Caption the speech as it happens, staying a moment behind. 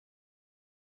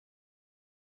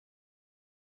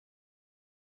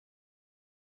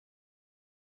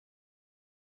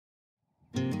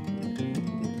I'm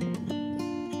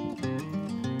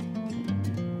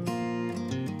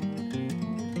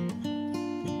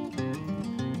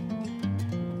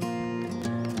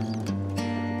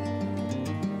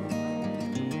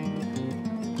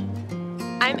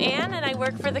Anne and I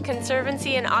work for the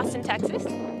Conservancy in Austin, Texas.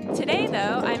 Today though,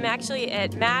 I'm actually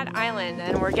at Mad Island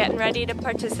and we're getting ready to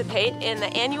participate in the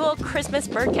annual Christmas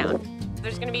Bird Count.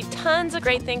 There's going to be tons of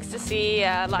great things to see,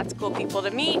 lots of cool people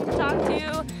to meet and talk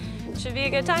to. Should be a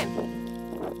good time.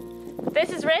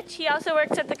 This is Rich, he also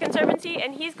works at the Conservancy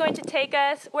and he's going to take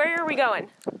us, where are we going?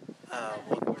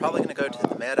 We're probably going to go to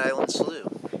the Mad Island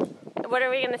Slough. What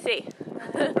are we going to see?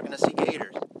 We're going to see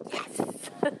gators. Yes!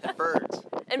 And birds.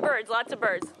 And birds, lots of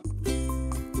birds.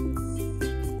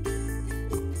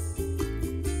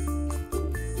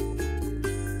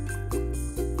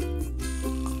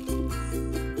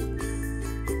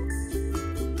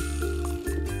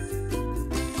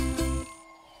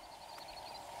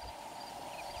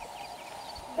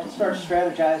 And start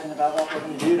strategizing about what we're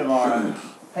going to do tomorrow.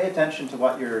 Pay attention to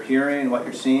what you're hearing, what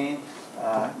you're seeing.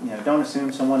 Don't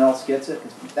assume someone else gets it,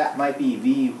 because that might be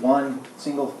the one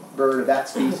single bird of that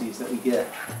species that we get.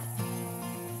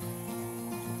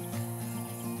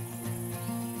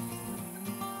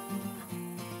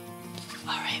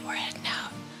 Alright, we're heading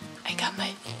out. I got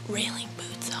my railing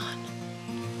boots on.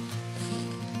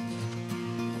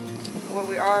 What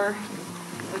we are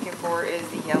looking for is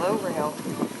the yellow rail.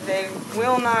 They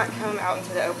will not come out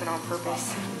into the open on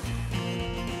purpose.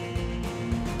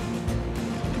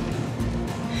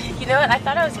 You know what, I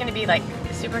thought I was going to be like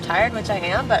super tired, which I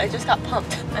am, but I just got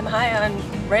pumped. I'm high on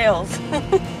rails.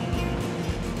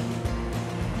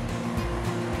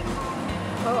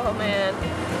 Oh man.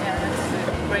 Yeah,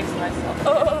 that's brace myself.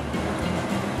 Oh.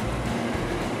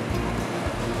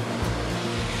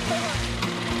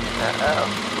 Uh-oh.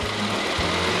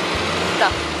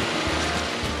 Stop.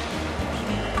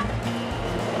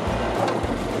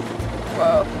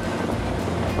 Whoa.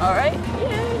 All right.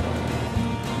 Yay.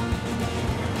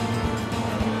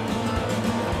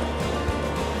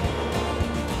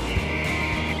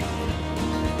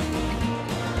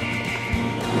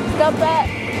 Stop that.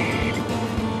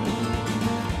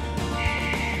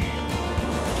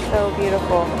 So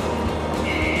beautiful.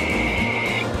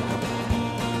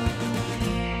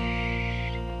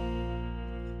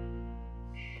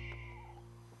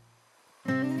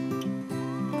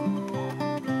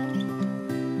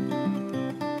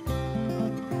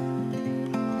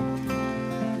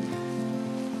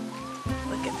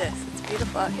 Look at this, it's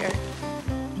beautiful out here.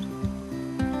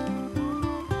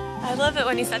 I love it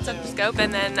when he sets up the scope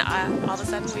and then all of a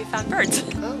sudden we found birds.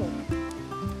 Oh.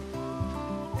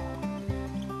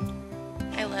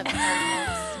 I love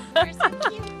cardinals. They're so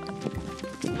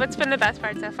cute. What's been the best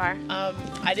part so far?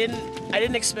 I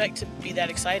didn't expect to be that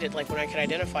excited, like when I could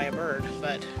identify a bird,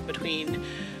 but between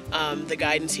the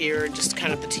guidance here and just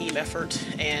kind of the team effort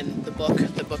and the book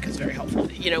is very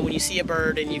helpful. You know, when you see a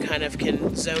bird and you kind of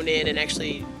can zone in and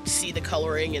actually see the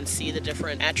coloring and see the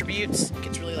different attributes,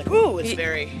 it's really like, ooh, it's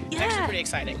actually pretty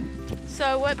exciting.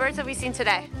 So what birds have we seen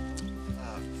today?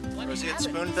 Roseate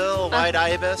spoonbill, white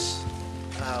ibis.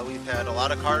 We've had a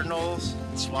lot of cardinals,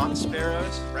 swamp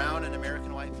sparrows, brown and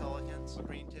American white pelicans,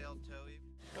 green-tailed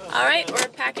towhee. All right, we're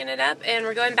packing it up and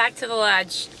we're going back to the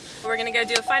lodge. We're gonna go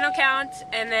do a final count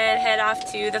and then head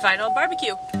off to the final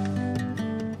barbecue.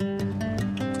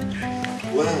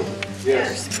 Lynn,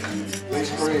 yes. Nice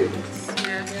parade.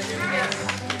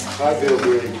 Hi, Bill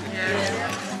Green.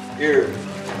 Yes. Here.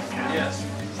 Yes.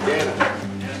 Dana.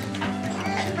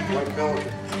 White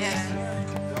pelican. Yes.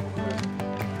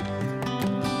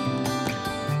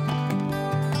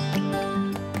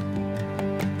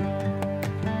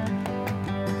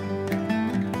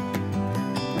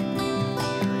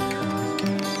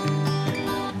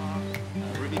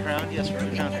 Yes,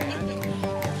 ruby crown.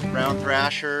 Brown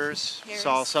thrashers.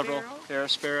 Saw several fair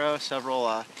sparrow,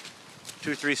 several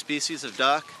 2 or 3 species of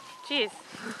duck. Jeez.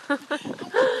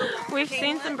 We've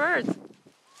seen some birds.